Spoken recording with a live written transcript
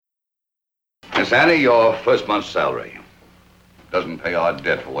Miss Annie, your first month's salary doesn't pay our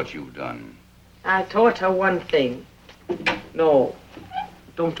debt for what you've done. I taught her one thing. No.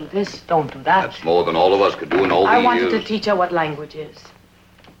 Don't do this, don't do that. That's more than all of us could do in all the years. I wanted to teach her what language is.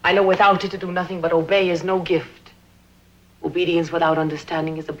 I know without it to do nothing but obey is no gift. Obedience without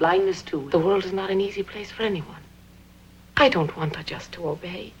understanding is a blindness too. The world is not an easy place for anyone. I don't want her just to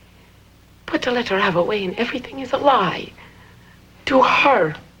obey. But to let her have her way in everything is a lie. To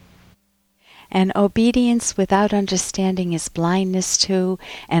her. And obedience without understanding is blindness too,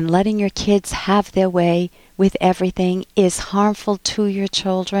 and letting your kids have their way with everything is harmful to your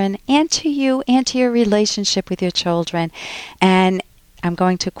children and to you and to your relationship with your children. And I'm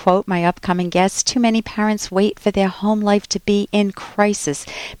going to quote my upcoming guest, too many parents wait for their home life to be in crisis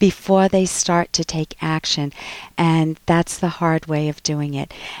before they start to take action. And that's the hard way of doing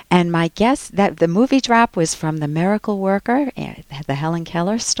it. And my guest, that the movie drop was from The Miracle Worker, the Helen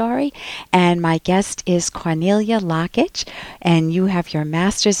Keller story. And my guest is Cornelia Lockitch. And you have your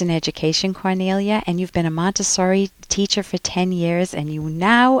master's in education, Cornelia, and you've been a Montessori teacher for 10 years, and you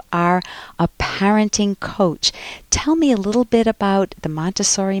now are a parenting coach. Tell me a little bit about the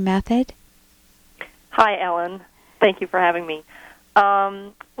Montessori method. Hi, Ellen. Thank you for having me.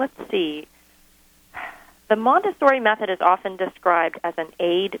 Let's see. The Montessori method is often described as an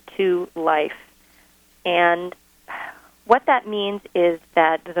aid to life. And what that means is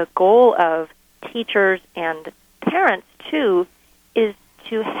that the goal of teachers and parents, too, is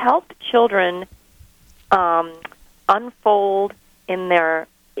to help children unfold to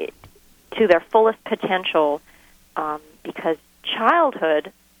their fullest potential, because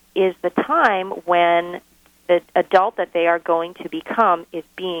childhood is the time when the adult that they are going to become is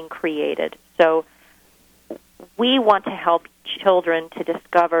being created. So we want to help children to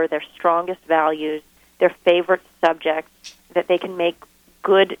discover their strongest values, their favorite subjects, that they can make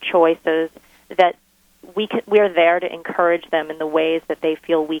good choices, that we are there to encourage them in the ways that they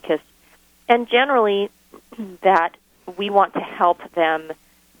feel weakest, and generally that we want to help them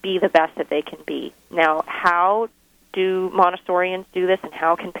be the best that they can be. Now, how do Montessorians do this, and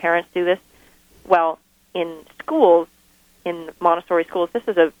how can parents do this? Well, in schools, in Montessori schools, this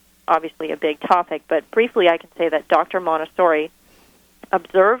is obviously a big topic, but briefly I can say that Dr. Montessori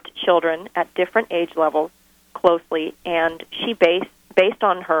observed children at different age levels closely, and she based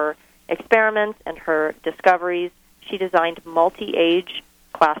on her experiments and her discoveries, she designed multi-age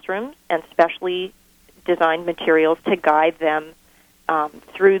classrooms and specially designed materials to guide them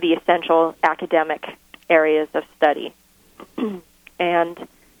through the essential academic areas of study. And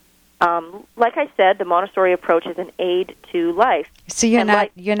like I said, the Montessori approach is an aid to life. So you're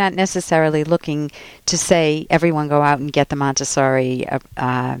not necessarily looking to say everyone go out and get the Montessori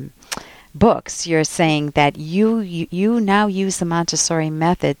books. You're saying that you now use the Montessori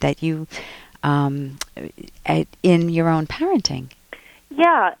method that you in your own parenting.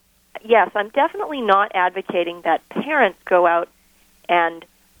 Yeah. Yes, I'm definitely not advocating that parents go out and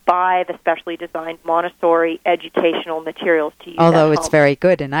buy the specially designed Montessori educational materials to use Although at it's home. very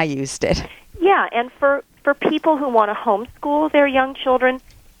good, and I used it. Yeah, and for people who want to homeschool their young children,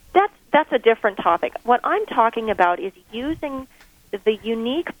 that's a different topic. What I'm talking about is using the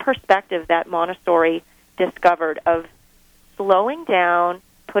unique perspective that Montessori discovered of slowing down,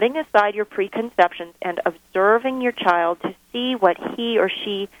 putting aside your preconceptions, and observing your child to see what he or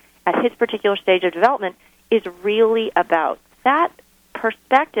she at his particular stage of development is really about. That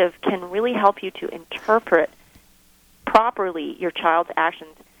perspective can really help you to interpret properly your child's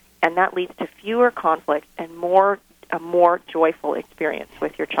actions, and that leads to fewer conflicts and a more joyful experience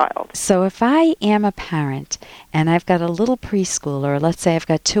with your child. So if I am a parent and I've got a little preschooler, let's say I've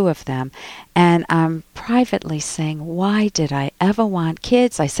got two of them, and I'm privately saying, why did I ever want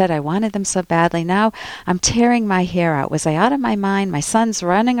kids? I said I wanted them so badly. Now I'm tearing my hair out. Was I out of my mind? My son's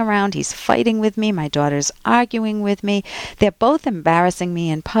running around. He's fighting with me. My daughter's arguing with me. They're both embarrassing me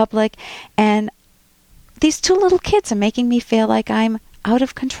in public. And these two little kids are making me feel like I'm out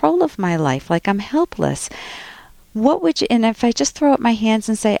of control of my life, like I'm helpless. What would you, and if I just throw up my hands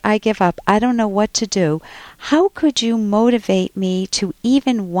and say, I give up, I don't know what to do, how could you motivate me to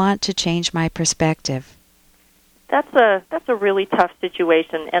even want to change my perspective? That's a really tough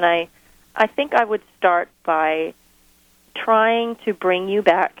situation, and I think I would start by trying to bring you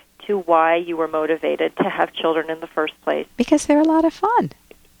back to why you were motivated to have children in the first place. Because they're a lot of fun.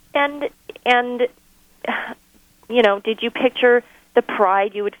 And you know, did you picture the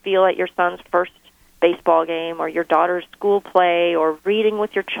pride you would feel at your son's first baseball game, or your daughter's school play, or reading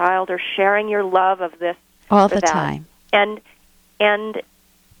with your child, or sharing your love of this all or the that? time? And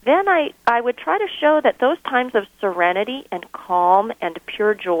then I would try to show that those times of serenity and calm and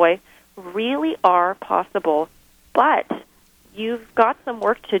pure joy really are possible, but you've got some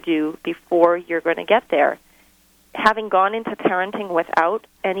work to do before you're going to get there. Having gone into parenting without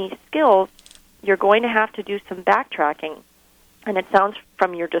any skills, you're going to have to do some backtracking. And it sounds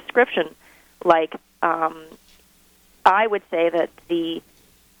from your description like I would say that the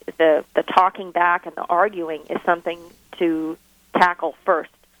talking back and the arguing is something to tackle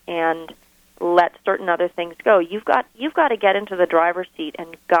first and let certain other things go. You've got to get into the driver's seat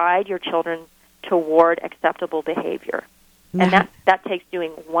and guide your children toward acceptable behavior. And that takes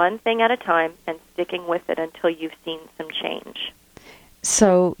doing one thing at a time and sticking with it until you've seen some change.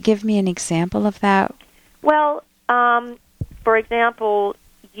 So give me an example of that. Well, for example,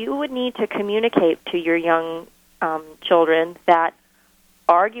 you would need to communicate to your young children that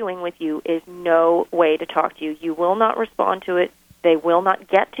arguing with you is no way to talk to you. You will not respond to it. They will not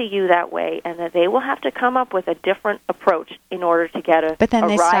get to you that way, and that they will have to come up with a different approach in order to get a. But then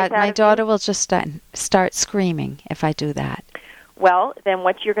my daughter will just start screaming if I do that. Well, then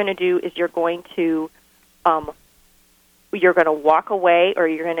what you're going to do is you're going to walk away, or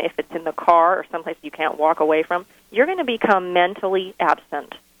you're going to, if it's in the car or someplace you can't walk away from, you're going to become mentally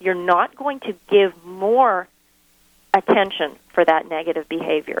absent. You're not going to give more attention for that negative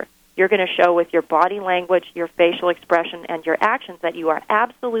behavior. You're going to show with your body language, your facial expression, and your actions that you are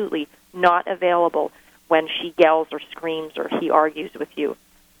absolutely not available when she yells or screams or he argues with you.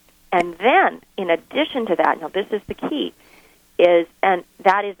 And then, in addition to that, now this is the key, and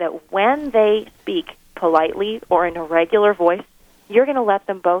that is that when they speak politely or in a regular voice, you're going to let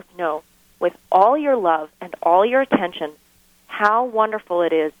them both know with all your love and all your attention how wonderful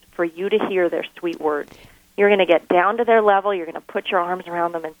it is for you to hear their sweet words. You're going to get down to their level. You're going to put your arms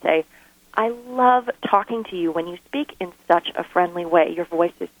around them and say, I love talking to you when you speak in such a friendly way. Your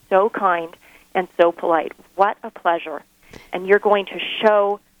voice is so kind and so polite. What a pleasure. And you're going to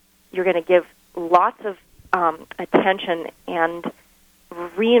give lots of attention and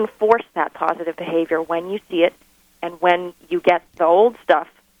reinforce that positive behavior when you see it. And when you get the old stuff,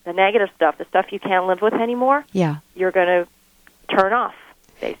 the negative stuff, the stuff you can't live with anymore, you're going to turn off,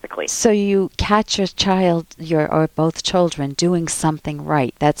 basically. So you catch your child, or both children, doing something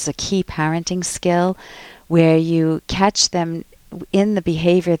right. That's a key parenting skill, where you catch them in the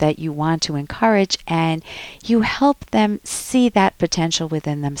behavior that you want to encourage, and you help them see that potential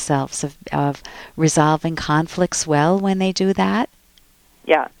within themselves of resolving conflicts well when they do that.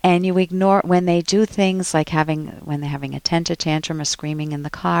 Yeah. And you ignore when they do things like when they're having a temper tantrum or screaming in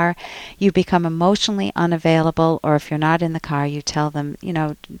the car, you become emotionally unavailable, or if you're not in the car, you tell them,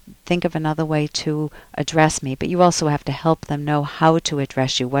 think of another way to address me. But you also have to help them know how to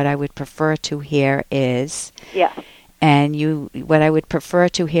address you. What I would prefer to hear is... Yeah. And what I would prefer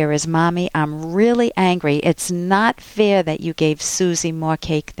to hear is, Mommy, I'm really angry. It's not fair that you gave Susie more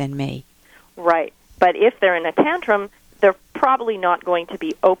cake than me. Right. But if they're in a tantrum, they're probably not going to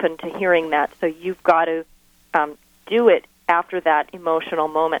be open to hearing that. So you've got to do it after that emotional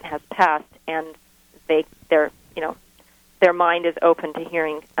moment has passed, and their mind is open to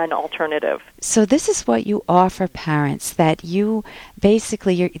hearing an alternative. So this is what you offer parents, that you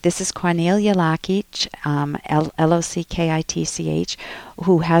basically, this is Cornelia Lockitch, Lockitch,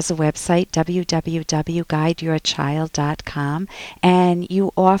 who has a website, www.guideyourchild.com, and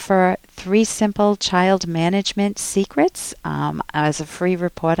you offer 3 simple child management secrets as a free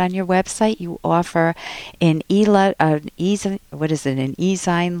report on your website. You offer an e-zine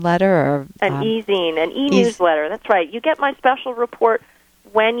letter, or an e-zine, an e-newsletter. That's right. You get my special report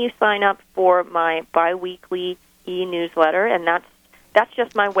when you sign up for my biweekly e-newsletter, and that's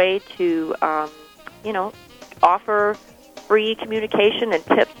just my way to offer free communication and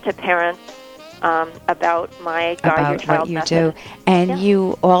tips to parents about my Guide Your Child method. About what you do. And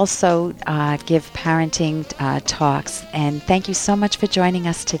you also give parenting talks. And thank you so much for joining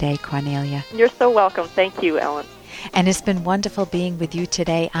us today, Cornelia. You're so welcome. Thank you, Ellen. And it's been wonderful being with you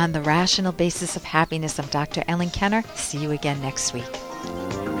today on The Rational Basis of Happiness. I'm Dr. Ellen Kenner. See you again next week.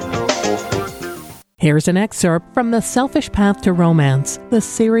 Here's an excerpt from The Selfish Path to Romance, the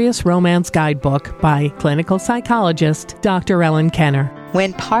Serious Romance Guidebook by clinical psychologist Dr. Ellen Kenner.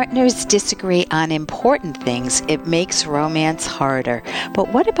 When partners disagree on important things, it makes romance harder. But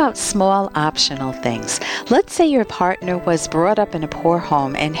what about small optional things? Let's say your partner was brought up in a poor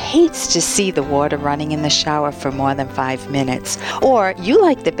home and hates to see the water running in the shower for more than 5 minutes. Or you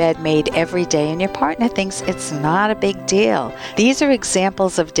like the bed made every day and your partner thinks it's not a big deal. These are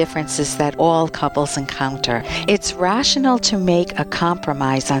examples of differences that all couples encounter. It's rational to make a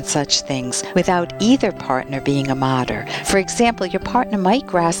compromise on such things without either partner being a martyr. For example, your partner might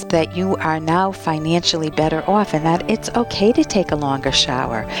grasp that you are now financially better off and that it's okay to take a longer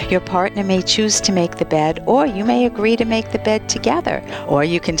shower. Your partner may choose to make the bed, or you may agree to make the bed together. Or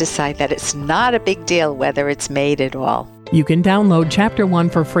you can decide that it's not a big deal whether it's made at all. You can download Chapter 1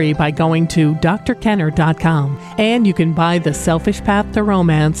 for free by going to drkenner.com. And you can buy The Selfish Path to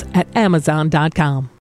Romance at amazon.com.